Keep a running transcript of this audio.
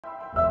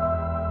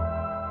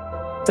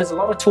there's a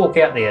lot of talk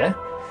out there.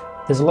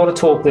 There's a lot of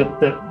talk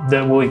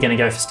that we're going to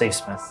go for Steve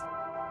Smith.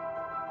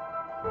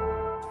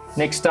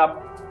 Next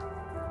up,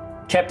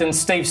 Captain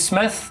Steve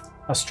Smith,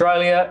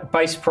 Australia,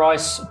 base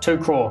price 2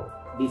 crore.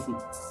 DC.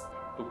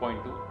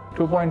 2.2.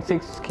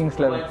 2.6 Kings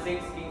 11.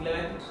 2.6 King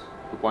 11.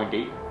 2.8.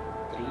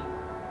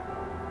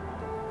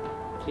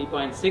 3.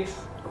 3.6.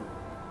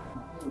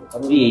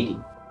 380.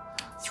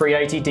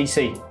 380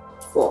 DC.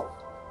 4.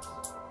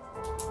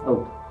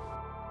 Oh.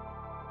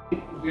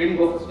 We didn't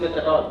go for Smith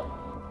at all.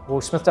 Well,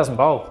 Smith doesn't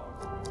bowl.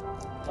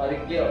 Are you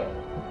clear?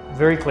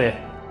 Very clear.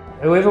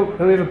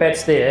 Whoever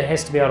bats there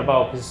has to be able to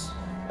bowl because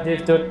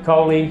Dev Dutt,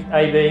 Kohli,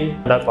 AB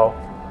don't bowl.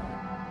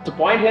 The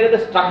point here is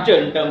the structure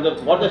in terms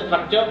of what the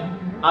structure.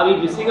 Are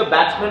we missing a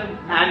batsman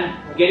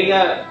and getting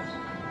a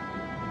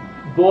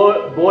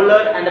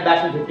bowler and a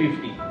batsman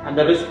 50-50 and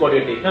the risk what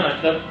you take? No,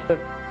 sure.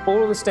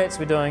 All of the stats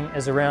we're doing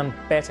is around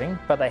batting,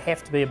 but they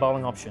have to be a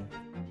bowling option.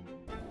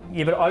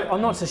 Yeah, but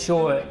I'm not so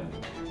sure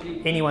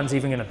anyone's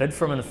even going to bid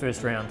for him in the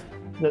first round.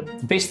 The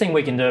best thing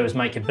we can do is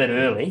make a bid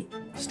early,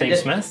 Steve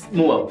Smith,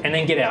 move up. and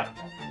then get out.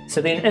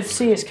 So then if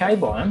CSK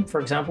buy him,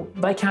 for example,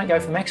 they can't go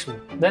for Maxwell.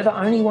 They're the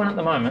only one at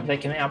the moment that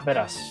can outbid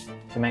us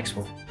for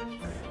Maxwell.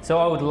 So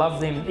I would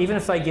love them, even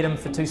if they get him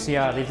for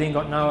 2CR, they've then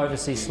got no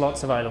overseas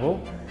slots available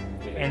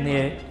and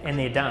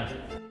they're done.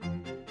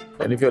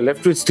 And if you're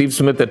left with Steve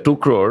Smith at 2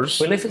 crores...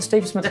 We're left with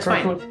Steve Smith at 2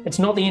 crores. It's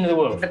not the end of the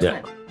world. That's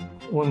fine.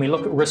 When we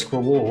look at risk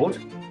reward,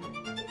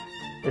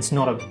 it's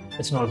not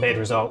a bad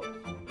result.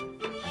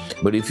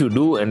 But if you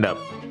do end up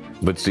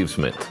with Steve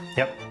Smith,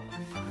 yep,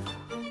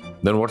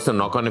 then what's the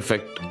knock-on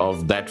effect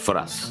of that for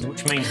us?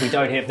 Which means we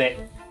don't have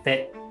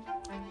that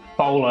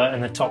bowler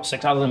in the top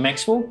 6 other than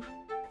Maxwell.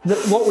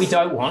 What we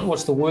don't want,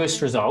 what's the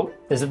worst result,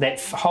 is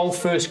that whole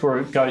first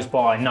group goes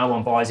by, no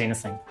one buys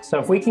anything. So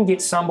if we can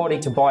get somebody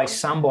to buy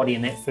somebody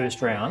in that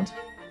first round,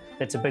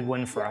 that's a big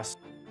win for us.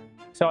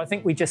 So I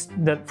think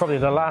probably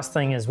the last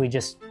thing is we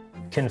just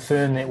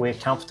confirm that we're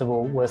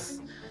comfortable with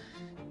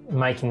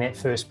making that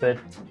first bid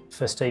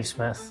for Steve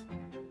Smith.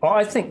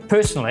 I think,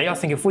 personally,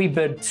 if we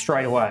bid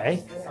straight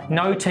away,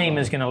 no team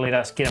is going to let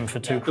us get him for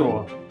 2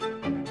 crore.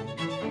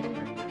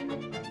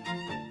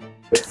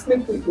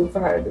 Smith will go for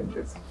higher than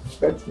this.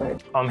 That's nice.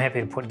 I'm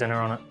happy to put dinner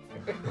on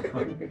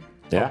it.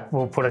 Yeah?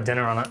 We'll put a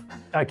dinner on it.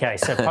 Okay,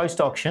 so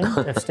post-auction,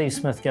 if Steve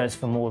Smith goes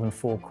for more than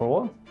 4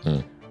 crore,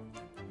 I'm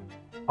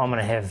going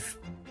to have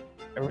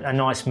a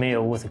nice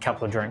meal with a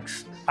couple of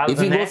drinks. If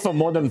he goes for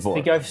more than 4?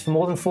 If he goes for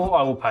more than 4,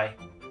 I will pay.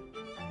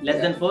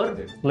 Less than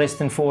 4? Less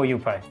than 4, you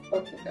pay.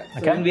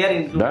 Okay. So we are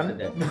included. Done?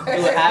 You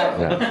have.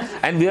 Yeah.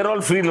 And we are all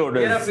freeloaders.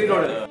 We are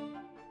freeloaders.